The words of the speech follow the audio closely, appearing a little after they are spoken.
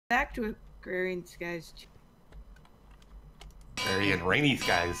Back to Agrarian skies. Agrarian rainy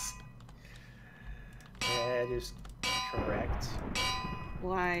skies. That is correct.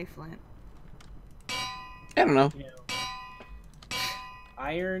 Why, Flint? I don't know. You know,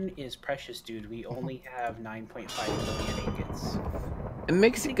 iron is precious, dude. We only have 9.5 million ingots. It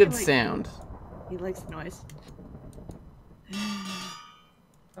makes a good sound. He likes the noise.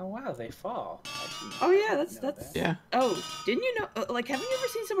 Oh wow, they fall. Oh yeah, that's yeah. Oh, didn't you know? Like, haven't you ever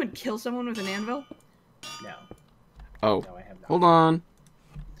seen someone kill someone with an anvil? No. Oh, No, I have not. hold on.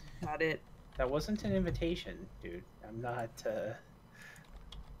 Not it. That wasn't an invitation, dude. I'm not. Who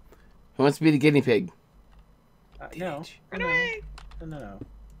wants to be the guinea pig? No. Run away! No.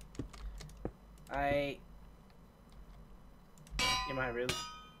 Am I really?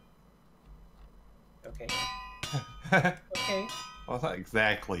 Okay. Okay. Well, not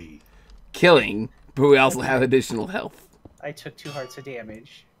exactly. Killing, but we also have additional health. I took 2 hearts of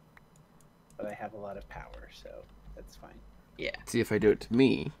damage, but I have a lot of power, so that's fine. Yeah. See if I do it to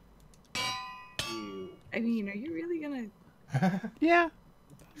me. I mean, are you really gonna? Yeah.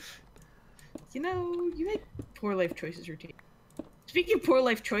 You know, you make poor life choices routine. Speaking of poor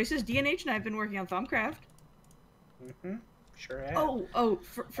life choices, DNH and I have been working on THAUMCRAFT. Sure have. Oh,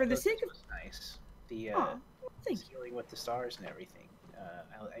 for the sake of nice. The thank you. ceiling with the stars and everything.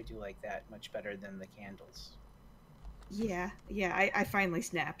 I do like that much better than the candles. Yeah, I finally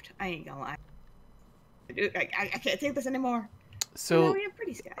snapped. I ain't gonna lie. I can't take this anymore. So, we have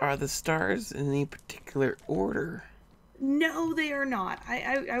pretty skies. Are the stars in any particular order? No, they are not.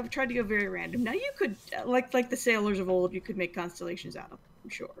 I've tried to go very random. Now you could, like the sailors of old, you could make constellations out of them, I'm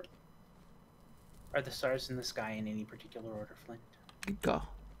sure. Are the stars in the sky in any particular order, Flint? Good call.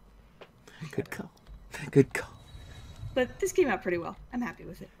 Good call. Good call. But this came out pretty well. I'm happy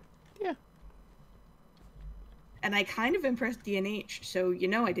with it. Yeah. And I kind of impressed DNH, so you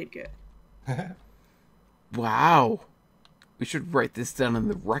know I did good. Wow. We should write this down in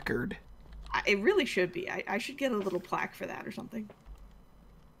the record. It really should be. I should get a little plaque for that or something.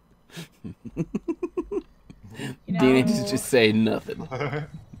 DNH is just saying nothing. I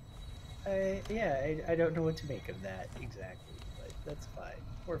don't know what to make of that exactly, but that's fine.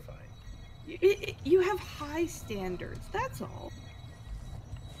 We're fine. You have high standards, that's all.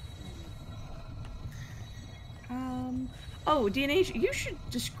 Oh, DNH, you should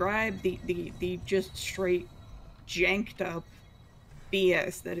describe the just straight janked up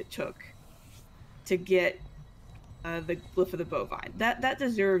BS that it took to get the glyph of the bovine. That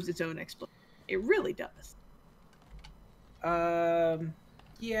deserves its own explanation. It really does.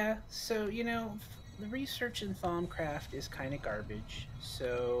 Yeah, so, you know, the research in THAUMCRAFT is kind of garbage.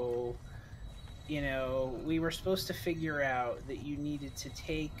 So, you know, we were supposed to figure out that you needed to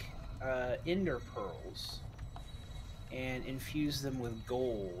take ender pearls and infuse them with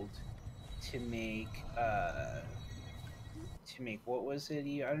gold to make what was it?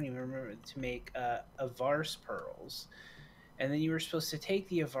 I don't even remember. To make Avarse pearls. And then you were supposed to take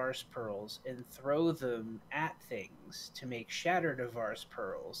the Avarse pearls and throw them at things to make shattered Avarse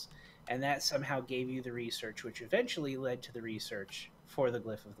pearls. And that somehow gave you the research, which eventually led to the research for the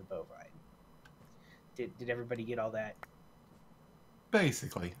glyph of the bovine. Did everybody get all that?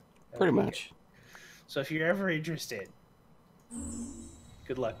 Basically. Pretty much. So if you're ever interested,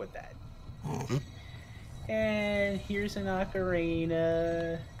 good luck with that. And here's an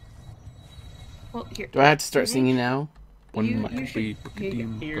ocarina. Well, here. Do I have to start singing now? Here's an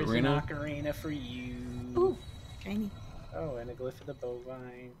ocarina for you. Ooh, shiny. Oh, and a glyph of the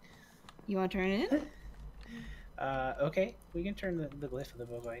bovine. You want to turn it in? Okay, we can turn the glyph of the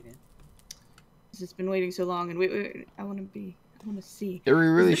bovine in. It's been waiting so long, and wait, I want to see. We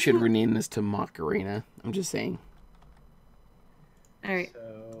really should rename this to Macarena. I'm just saying. All right.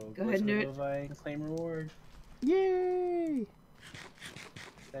 So go ahead and do it. Bovine, claim reward. Yay!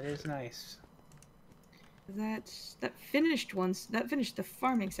 That is nice. That finished once. That finished the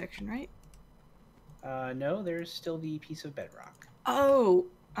farming section, right? No, there's still the piece of bedrock. Oh,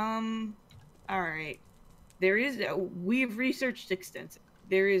 all right. There is. We've researched extensively.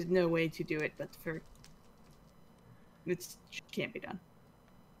 There is no way to do it, but it can't be done.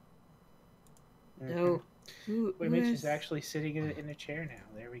 No. Mitch is actually sitting in a chair now.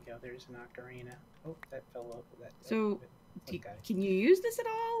 There we go. There's an ocarina. Oh, that fell over. So, can you use this at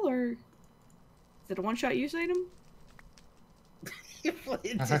all, or is it a one-shot use item?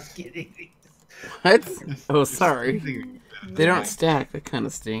 Just kidding. What? Oh, sorry. They don't stack. That kind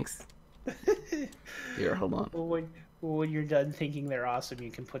of stinks. Here, hold on. Well, when you're done thinking they're awesome, you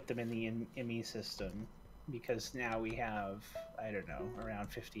can put them in the ME system, because now we have, I don't know,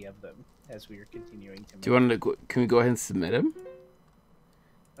 around 50 of them as we are continuing to make. Do you want to? Can we go ahead and submit them?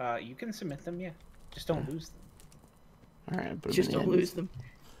 You can submit them, yeah. Just don't lose them. All right, but Just don't lose them.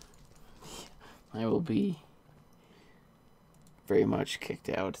 I will be very much kicked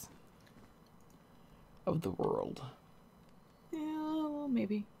out of the world. Yeah, well,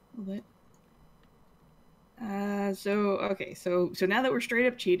 maybe a little bit. So now that we're straight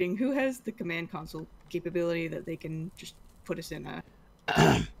up cheating, who has the command console capability that they can just put us in a...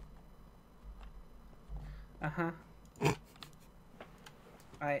 Uh-huh.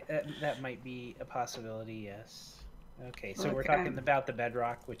 That might be a possibility, yes. Okay, so we're talking about the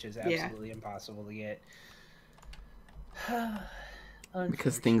bedrock, which is absolutely impossible to get.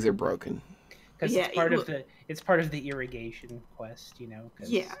 Because things are broken. Because it's part of the irrigation quest, you know.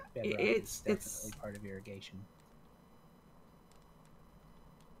 Yeah, it's definitely part of irrigation.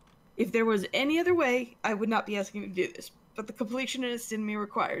 If there was any other way, I would not be asking to do this. But the completionist in me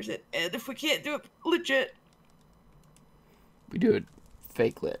requires it, and if we can't do it legit, we do it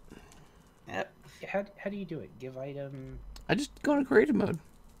fake lit. Yep. How do you do it? Give item. I just go into creative mode.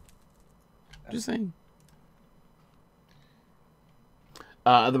 Just saying.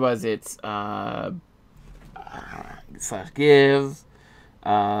 Otherwise, it's /give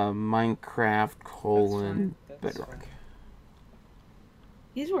Minecraft : bedrock.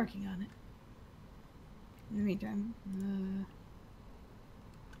 He's working on it. In the meantime,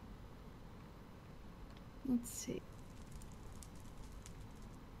 let's see.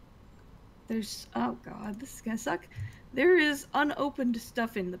 There's, oh god, this is gonna suck. There is unopened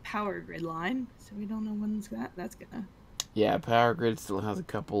stuff in the power grid line, so we don't know when that's gonna... Yeah, power grid still has a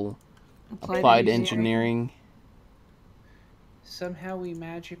couple applied engineering. Somehow we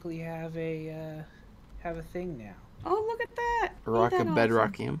magically have a thing now. Oh, look at that!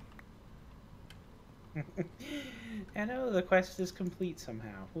 Bedrockium. I know the quest is complete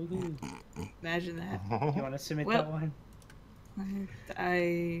somehow. Woohoo! Imagine that. You want to submit that one?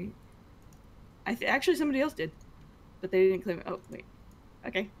 Actually, somebody else did, but they didn't claim it. Oh, wait.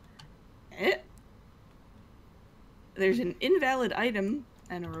 Okay. There's an invalid item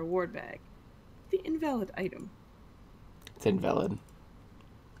and a reward bag. The invalid item. It's invalid.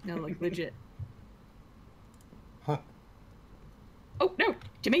 No, like legit. Huh. Oh, no!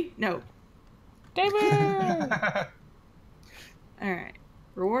 Jimmy, no. David! Alright.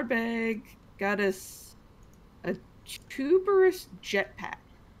 Reward bag got us a tuberous jetpack.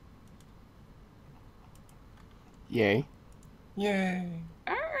 Yay. Yay.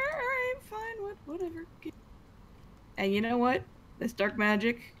 Alright, fine, whatever. And you know what? This dark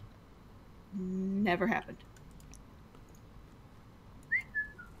magic never happened.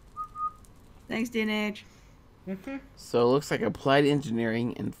 Thanks, DNH. So it looks like applied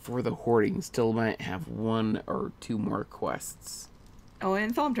engineering and for the hoarding still might have 1 or 2 more quests. Oh,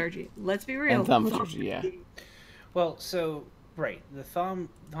 and thaumaturgy. Let's be real. And thaumaturgy, yeah. Well, so right, the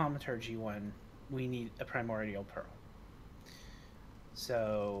thaumaturgy one, we need a primordial pearl.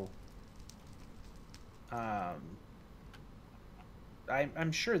 So, I'm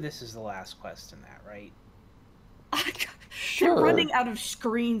sure this is the last quest in that, right? Sure. They're running out of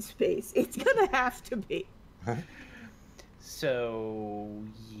screen space. It's gonna have to be. So,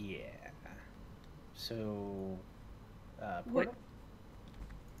 yeah. So, what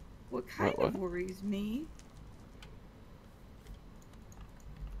kind of worries me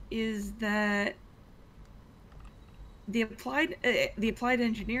is that the applied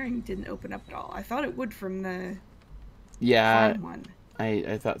engineering didn't open up at all. I thought it would from the one.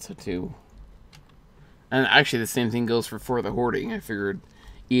 I thought so too. And actually, the same thing goes for the hoarding. I figured,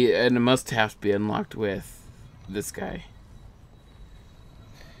 and it must have to be unlocked with this guy.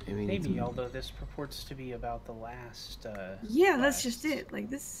 Maybe, although this purports to be about the last. Yeah, that's just it. Like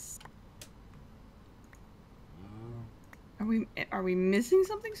this. Are we missing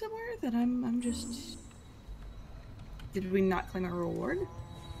something somewhere that I'm just? Did we not claim a reward?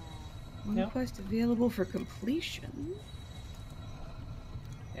 One quest available for completion.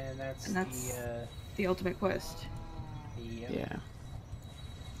 And that's the ultimate quest. Yeah.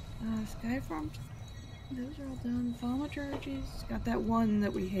 Sky Farms. Those are all done. Thaumaturgies. Got that one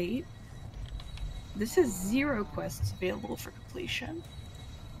that we hate. This has 0 quests available for completion.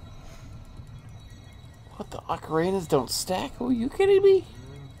 What, the ocarinas don't stack? Are you kidding me?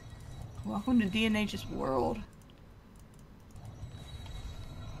 Welcome to DNH's world.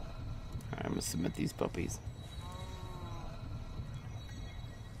 Alright, I'm gonna submit these puppies.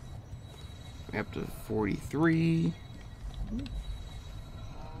 We're up to 43.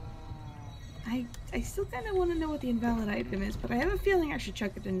 I still kind of want to know what the invalid item is, but I have a feeling I should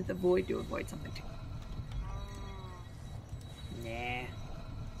chuck it into the void to avoid something too. Nah,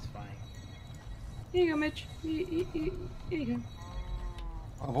 it's fine. Here you go, Mitch. Here you go.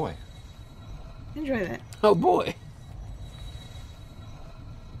 Oh boy. Enjoy that. Oh boy.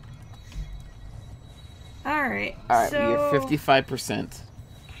 All right. All right, so you're 55%.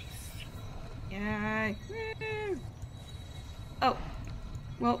 Yeah. Oh,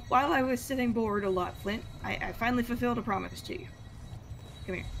 well, while I was sitting bored a lot, Flint, I finally fulfilled a promise to you.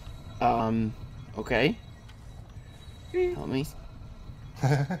 Come here. Okay. Come here. Help me.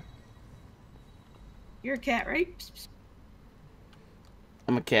 You're a cat, right? Psst, psst.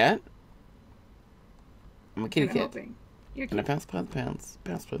 I'm a cat. I'm a kitty Kinda cat. hoping. You're a And I cat. bounce,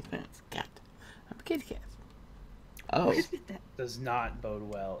 cat. I'm a kitty cat. Oh. Where's that? Does not bode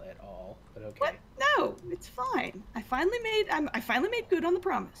well at all, but okay. What? No, it's fine. I finally made good on the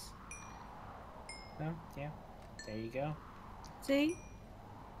promise. No, yeah. There you go. See?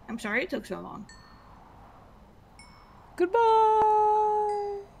 I'm sorry it took so long.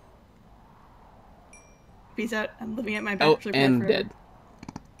 Goodbye. Peace out. I'm living at my Oh, bachelor pad and forever. dead.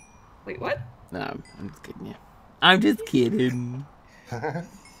 Wait, what? No, I'm just kidding you. I'm just kidding.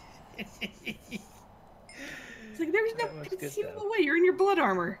 It's like there was no That was good, conceivable though. way. You're in your blood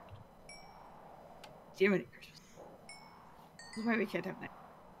armor. Jiminy Christmas. This is why we can't have night.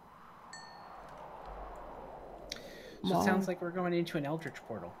 So it sounds like we're going into an Eldritch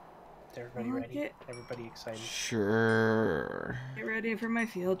portal. Is everybody ready? Okay. Everybody excited? Sure. Get ready for my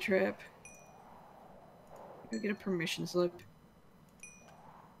field trip. Go get a permission slip.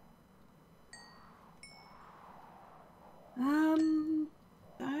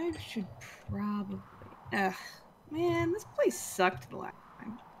 I should probably. Ugh, man, this place sucked the last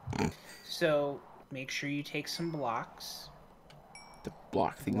time. So make sure you take some blocks. To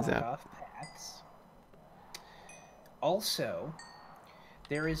block things Block out. off paths. Also,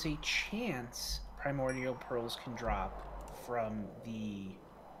 there is a chance primordial pearls can drop from the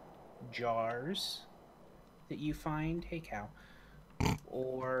jars that you find. Hey, cow.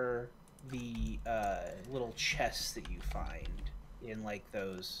 Or the little chests that you find in like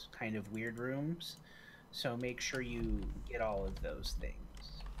those kind of weird rooms. So make sure you get all of those things.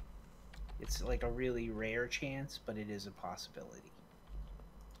 It's like a really rare chance, but it is a possibility.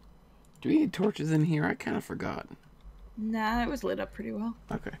 Do we need torches in here? I kind of forgot. Nah, it was lit up pretty well.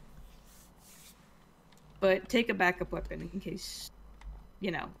 Okay. But take a backup weapon in case,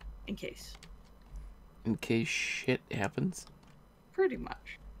 in case. In case shit happens. Pretty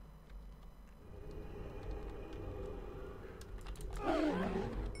much.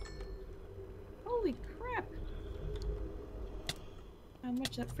 Holy crap. How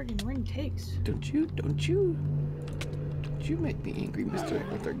much that friggin' ring takes. Don't you make me angry,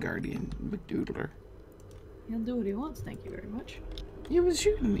 Mr. Guardian McDoodler. He'll do what he wants, thank you very much. He was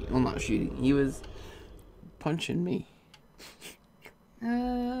shooting me. Well, not shooting. He was punching me.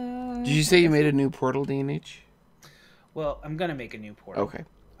 Did you say you made a new portal, DNH? Well, I'm gonna make a new portal. Okay.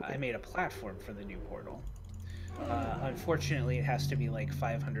 I made a platform for the new portal. Unfortunately, it has to be like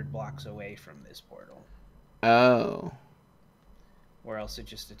 500 blocks away from this portal, Oh. or else it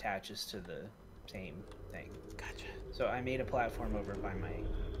just attaches to the same thing. Gotcha. So I made a platform over by my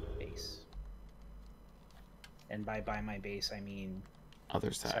base. And by my base, I mean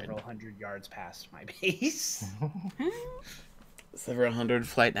Other side. several hundred yards past my base. Several hundred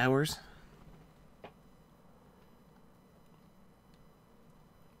flight hours.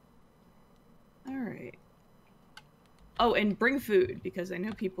 Alright. Oh, and bring food, because I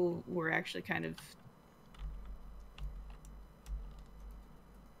know people were actually kind of...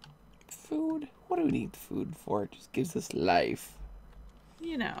 Food? What do we need food for? It just gives us life.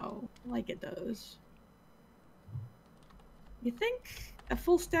 Like it does. You think a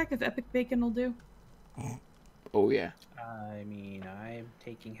full stack of epic bacon will do? Oh, yeah. I mean, I'm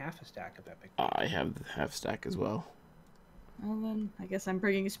taking half a stack of epic. I have the half stack as well. Well then, I guess I'm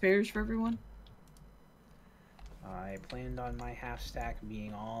bringing spares for everyone. I planned on my half stack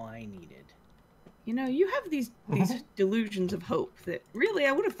being all I needed. You have these delusions of hope that really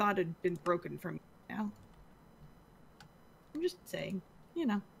I would have thought had been broken from now. I'm just saying,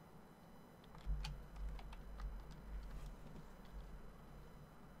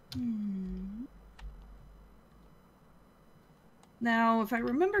 Now, if I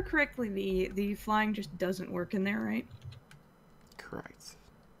remember correctly, the flying just doesn't work in there, right? Correct.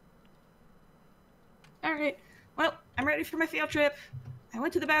 All right. Well, I'm ready for my field trip. I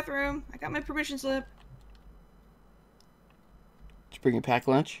went to the bathroom. I got my permission slip. Did you bring a pack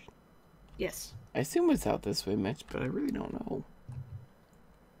lunch? Yes. I assume it's out this way, Mitch, but I really don't know.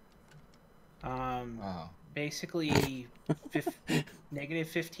 Basically, negative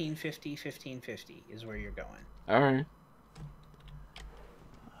 1550, 1550 is where you're going. All right.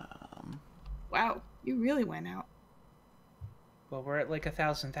 Wow, you really went out. Well, we're at like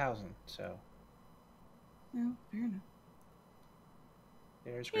 1,000, so No, fair enough.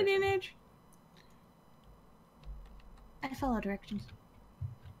 there's Hey, Griffin. Age. I follow directions.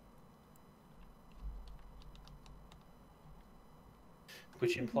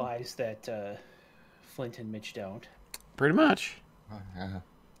 Which implies that Flint and Mitch don't. Pretty much. Yeah.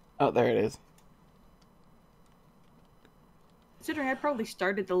 Oh, there it is. Considering I probably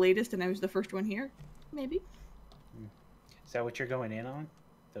started the latest and I was the first one here, maybe. Is that what you're going in on?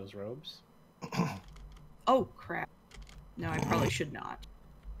 Those robes? Oh crap! No, I probably should not.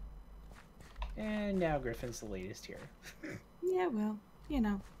 And now Griffin's the latest here. Yeah, well, you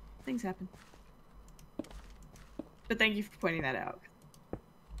know, things happen. But thank you for pointing that out.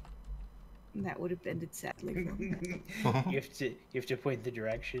 That would have ended sadly for me. you have to point the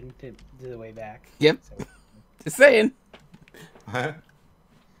direction to the way back. Yep. So, Just saying.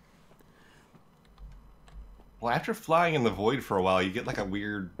 Well, after flying in the void for a while, you get like a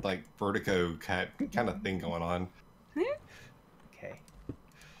weird, like, vertigo kind of thing going on. okay.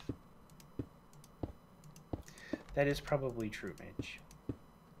 That is probably true, Mitch.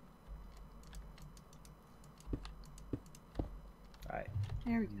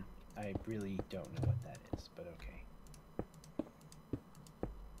 There we go. I really don't know what that is, but okay.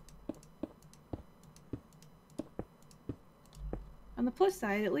 On the plus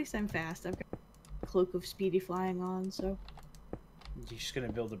side, at least I'm fast. I've got a cloak of speedy flying on, so. You just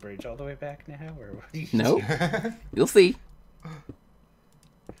gonna build a bridge all the way back now, or what are you Nope. doing? You'll see.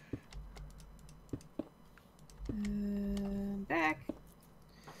 Back.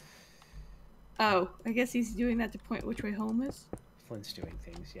 Oh, I guess he's doing that to point which way home is. Flint's doing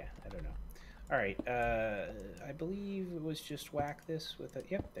things, yeah. I don't know. All right. I believe it was just whack this with a.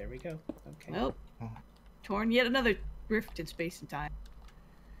 Yep, there we go. Okay. Well, torn yet another rift in space and time.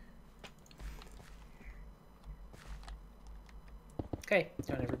 Okay.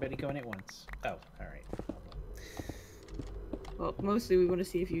 Don't everybody go in at once. Oh, all right. Well, mostly we want to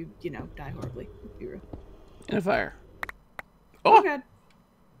see if you, die horribly. Let's be real. In a fire. Oh Oh! god.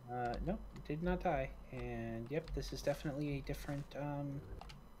 No, did not die. And yep, this is definitely a different one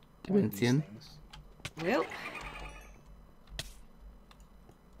of these Dimension. things. Well.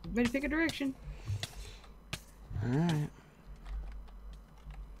 Everybody pick a direction. Alright.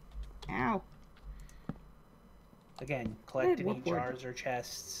 Ow. Again, collect any warp board. jars or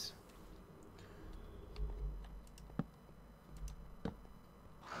chests.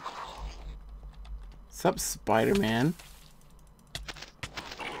 Sup, Spider-Man?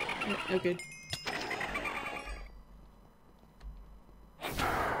 Oh, good.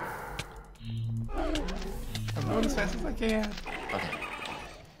 I'm going as fast as I can. Okay.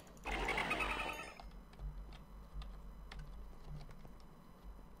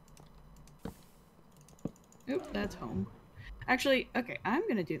 Oop, that's home. Actually, okay, I'm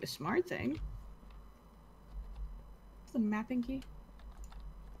gonna do the smart thing. What's the mapping key?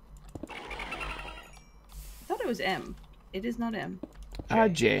 I thought it was M. It is not M.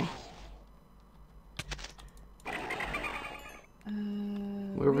 J.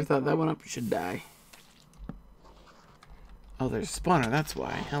 Whoever thought that one up should die. Oh, there's a spawner, that's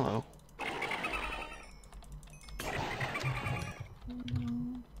why. Hello.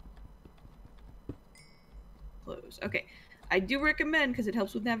 Close. Okay. I do recommend, because it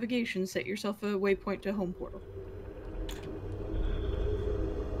helps with navigation, set yourself a waypoint to home portal.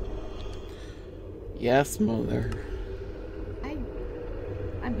 Yes, mother.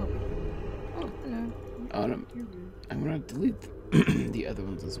 I'm hoping. Oh, hello. Oh, no. You're rude. I'm gonna delete the other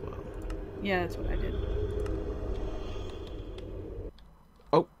ones as well. Yeah, that's what I did.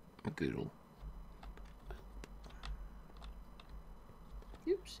 Oh, a goodle.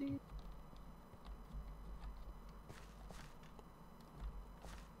 Oopsie.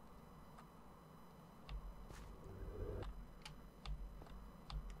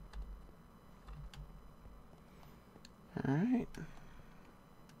 Alright.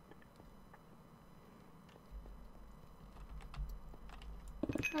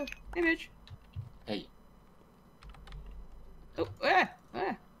 Oh, hey, Mitch. Hey. Oh,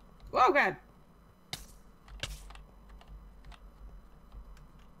 oh, God.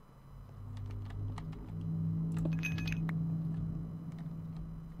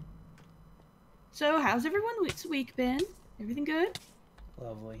 So, how's everyone's week been? Everything good?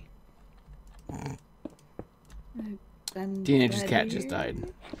 Lovely. Teenager's glad cat to just hear.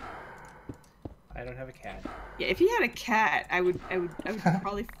 died. I don't have a cat. Yeah, if he had a cat, I would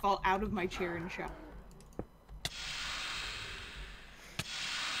probably fall out of my chair in shock.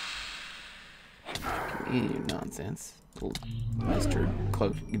 You nonsense. Little mustard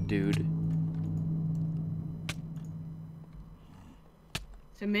cloaked dude.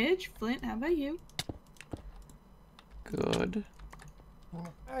 To Midge, Flint, how about you? Good.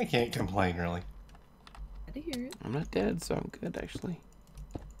 I can't complain, really. Glad to hear it. I'm not dead, so I'm good, actually.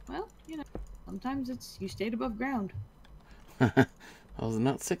 Well, you know, sometimes it's you stayed above ground. I was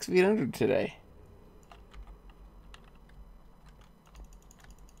not 6 feet under today.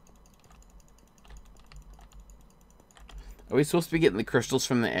 Are we supposed to be getting the crystals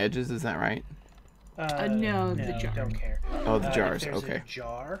from the edges? Is that right? No, the jar. Don't care. Oh, the jars. If there's Okay. a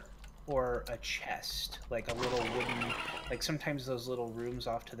jar or a chest, like a little wooden, like sometimes those little rooms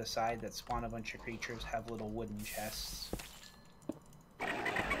off to the side that spawn a bunch of creatures have little wooden chests.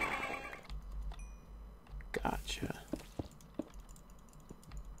 Gotcha.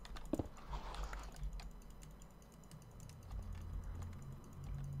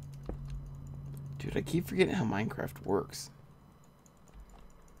 Dude, I keep forgetting how Minecraft works.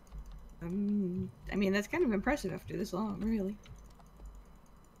 I mean, that's kind of impressive after this long, really.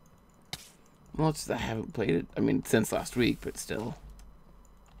 Well, it's I haven't played it. I mean, since last week, but still.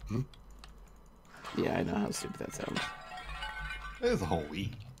 Yeah, I know how stupid that sounds. It was a whole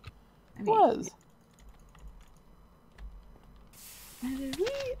week. I mean, Was.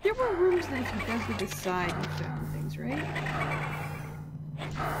 There were rooms that if you go to the side, you found things, right?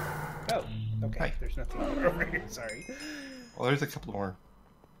 Oh, okay. Hi. There's nothing over here. Sorry. Well, there's a couple more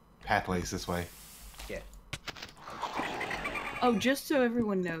pathways this way. Yeah. Oh, just so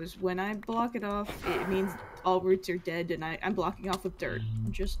everyone knows, when I block it off, it means all roots are dead, and I'm blocking off with dirt.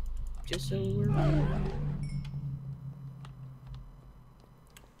 Just so we're...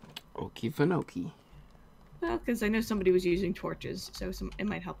 Okie finoki. Well, because I know somebody was using torches, so it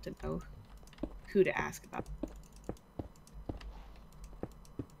might help to know who to ask about.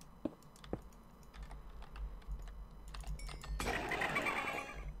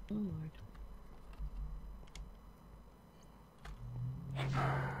 Oh, Lord.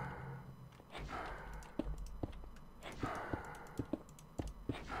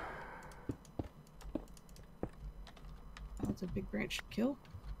 Oh, that's a big branch to kill.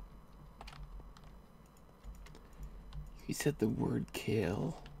 You said the word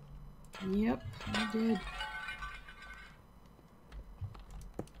kill. Yep, I did.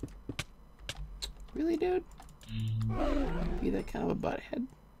 Really, dude? Be that kind of a butthead?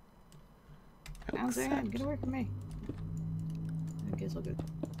 Sounds like get away from me. I guess I'll go.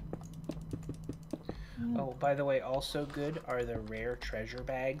 Oh, by the way, also good are the rare treasure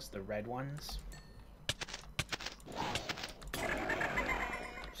bags, the red ones.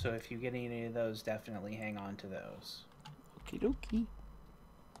 So if you get any of those, definitely hang on to those. Okie dokie.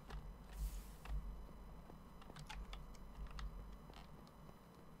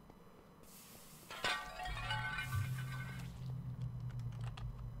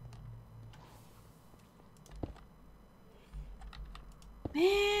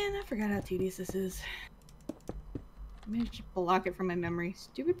 Man, I forgot how tedious this is. Maybe I should block it from my memory.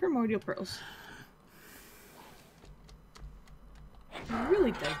 Stupid primordial pearls. It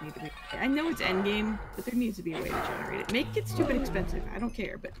really does need to be. I know it's endgame, but there needs to be a way to generate it. Make it stupid expensive. I don't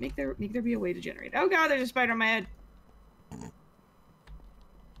care, but make there be a way to generate it. Oh god, there's a spider on my head. And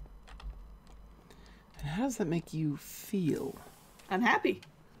how does that make you feel? Unhappy.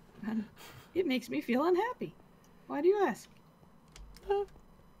 It makes me feel unhappy. Why do you ask? Huh?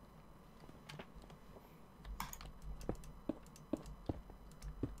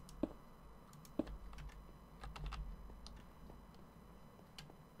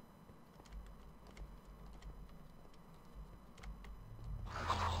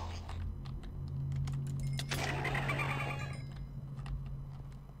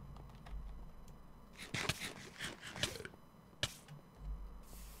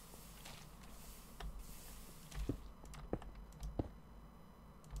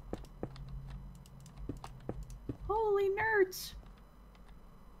 Holy nerds!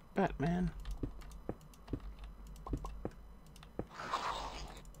 Batman.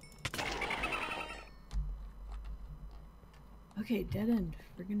 Okay, dead end.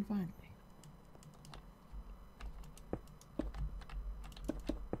 Friggin' finally.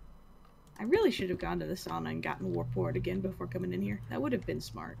 I really should have gone to the sauna and gotten warp ward again before coming in here. That would have been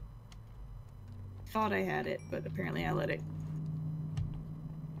smart. Thought I had it, but apparently I let it.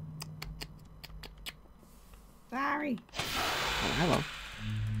 Sorry. Oh, hello.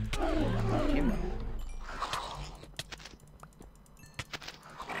 Jim.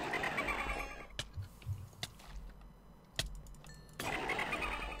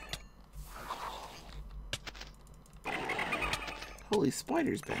 Holy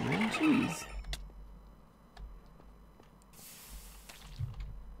spiders, Batman. Jeez.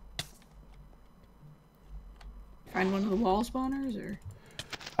 Find one of the wall spawners, or?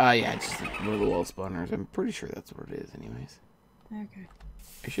 Yeah, just one of the wall spawners. I'm pretty sure that's what it is, anyways. Okay.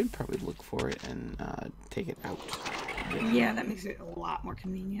 I should probably look for it and take it out. Yeah, that makes it a lot more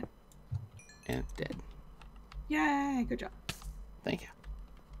convenient. And it's dead. Yay, good job. Thank you.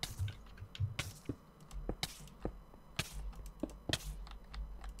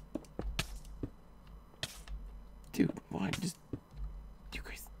 Dude, why just... You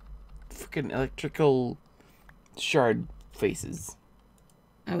guys... Freaking electrical shard faces.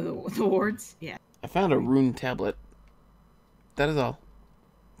 Oh, the wards? Yeah. I found a rune tablet. That is all.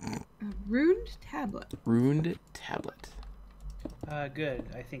 A runed tablet. Runed tablet. Good.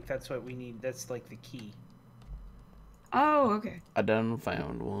 I think that's what we need. That's like the key. Oh, okay. I done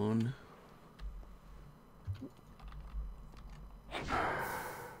found one. I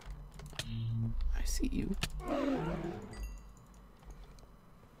see you.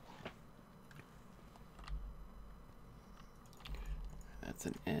 That's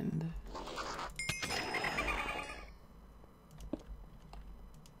an end.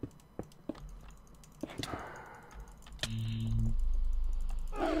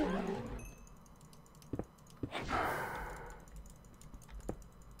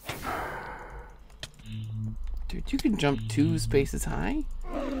 Dude, you can jump 2 spaces high?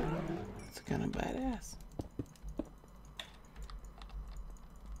 That's kind of badass.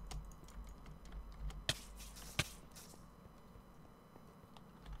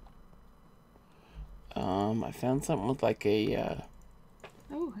 I found something with like a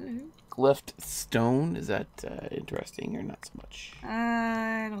Oh, hello. glyphed stone. Is that interesting or not so much?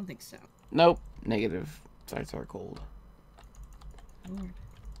 I don't think so. Nope. Negative. Sights are cold. Lord.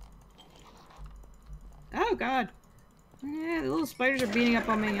 Oh, God. Yeah, the little spiders are beating up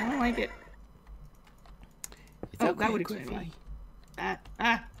on me. I don't like it. It's Oh, okay, that would it's explain fine. me.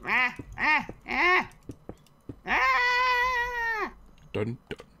 Ah! Dun,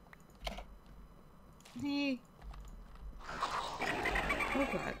 dun. Hey. Oh,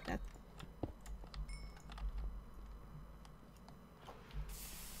 God. That...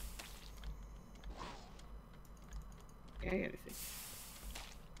 Yeah, I gotta think.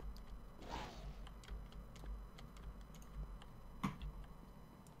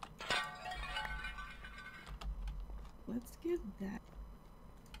 Let's get that.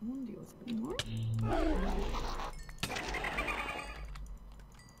 I won't deal with it anymore.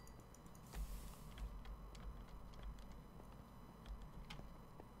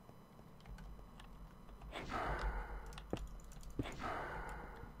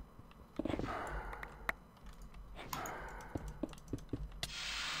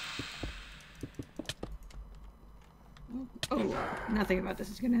 Oh, nothing about this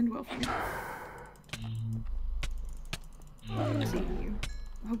is gonna end well for me. See you.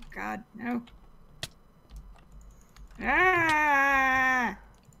 Oh God, no. Ah!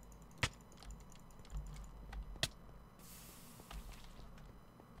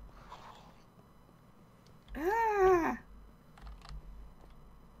 Ah!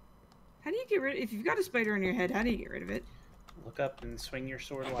 How do you get rid of, if you've got a spider on your head, how do you get rid of it? Look up and swing your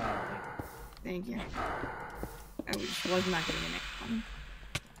sword wildly. Thank you. I was not getting the next one.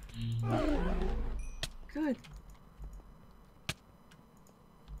 Good.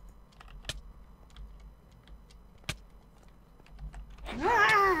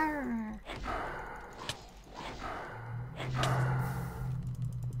 Ah!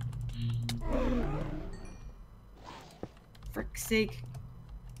 Frick's sake.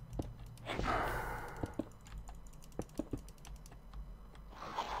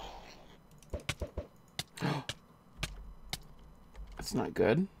 That's not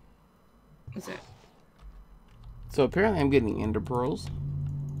good. What's that? So apparently I'm getting ender pearls.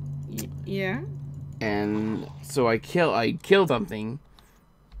 Yeah? And so I killed something,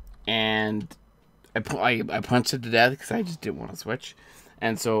 and I punched it to death because I just didn't want to switch,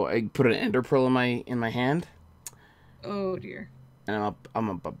 and so I put an ender pearl in my hand, Oh dear. and I'm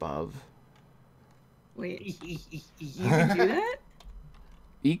up above. Wait. You can do that?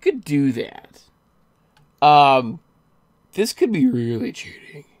 You could do that. This could be really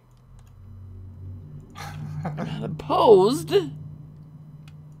cheating. I'm not opposed. Could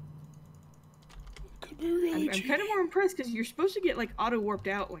be really I'm cheating. kind of more impressed because you're supposed to get like auto warped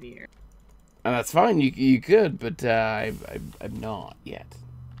out when you're. And that's fine. You could, but I'm not yet.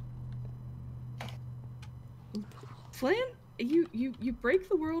 Flan, you break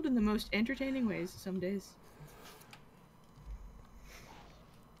the world in the most entertaining ways some days.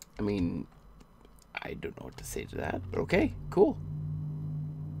 I mean, I don't know what to say to that. But okay, cool.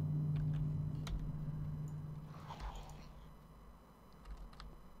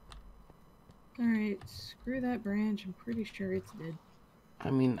 Alright, screw that branch. I'm pretty sure it's dead. I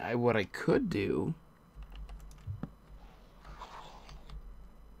mean, what I could do.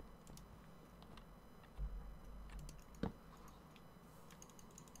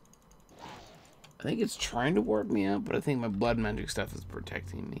 I think it's trying to warp me out, but I think my blood magic stuff is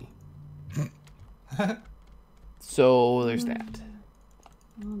protecting me. So there's that.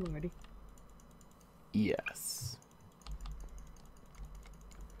 Oh lordy. Yes.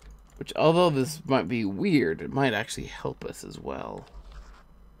 Which, although this might be weird, it might actually help us as well.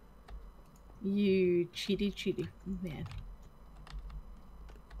 You cheaty man.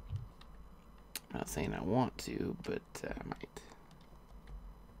 I'm not saying I want to, but I might.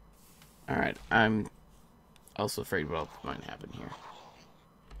 Alright, I'm also afraid what else might happen here.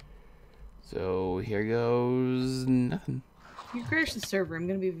 So here goes nothing. If you crash the server, I'm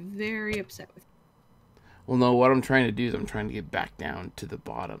going to be very upset with you. Well, no, what I'm trying to do is I'm trying to get back down to the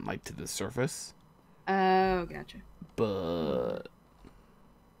bottom, like to the surface. Oh, gotcha. But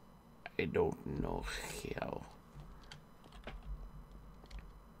I don't know how.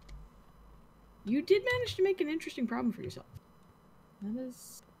 You did manage to make an interesting problem for yourself.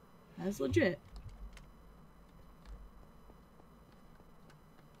 That's legit.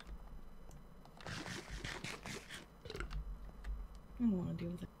 I don't want to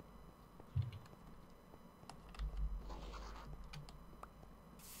deal with it.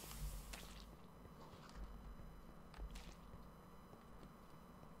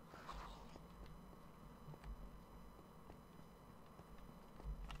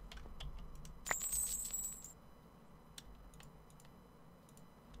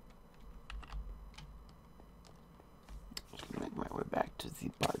 Make my way back to the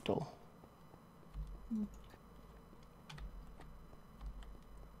portal.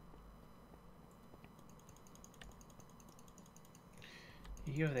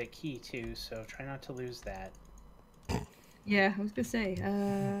 You have that key too, so try not to lose that. Yeah, I was gonna say.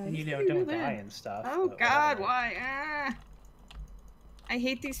 And you know, it's gonna don't be die bad. and stuff. Oh but God, whatever. why? Ah! I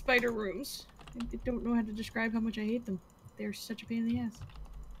hate these spider rooms. I don't know how to describe how much I hate them. They're such a pain in the ass.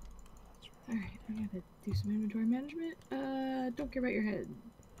 Alright, I gotta do some inventory management. Don't care about your head.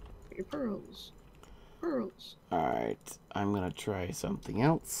 Your pearls. Pearls. Alright, I'm gonna try something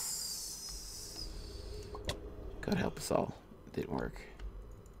else. God help us all. It didn't work.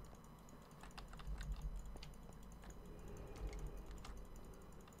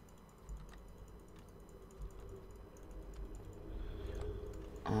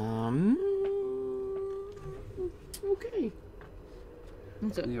 Okay.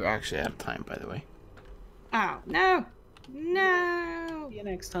 What's up? We were actually out of time, by the way. Oh, no! No! See you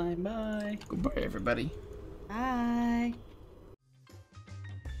next time. Bye. Goodbye, everybody. Bye.